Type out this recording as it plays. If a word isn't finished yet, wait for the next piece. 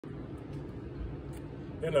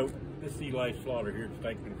Hello, this is Eli Slaughter here at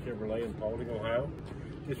Stikeman Chevrolet in Paulding, Ohio.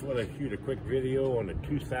 Just want to shoot a quick video on the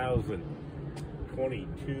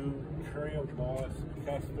 2022 Trailboss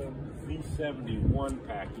Custom Z71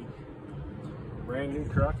 package. Brand new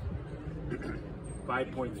truck,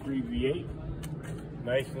 5.3 V8,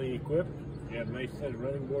 nicely equipped. You have a nice set of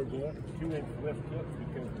running boards on it, 2-inch lift kit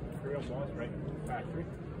because it's Trailboss right from the factory.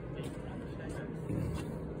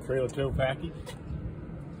 Trailer tow package.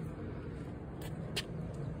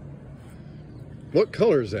 What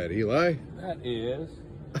color is that, Eli? That is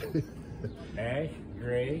ash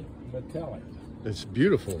gray metallic. It's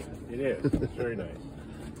beautiful. It is. It's very nice.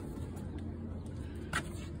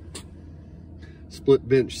 Split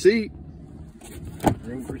bench seat.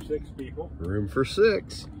 Room for 6 people. Room for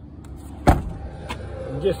 6.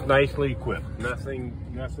 Just nicely equipped. Nothing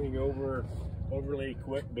overly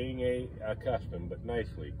equipped, being a custom, but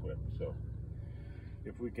nicely equipped. So,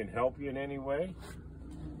 if we can help you in any way,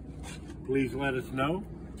 please let us know.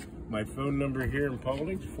 My phone number here in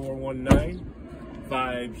Paulding is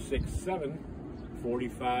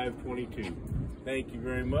 419-567-4522. Thank you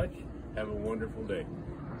very much. Have a wonderful day.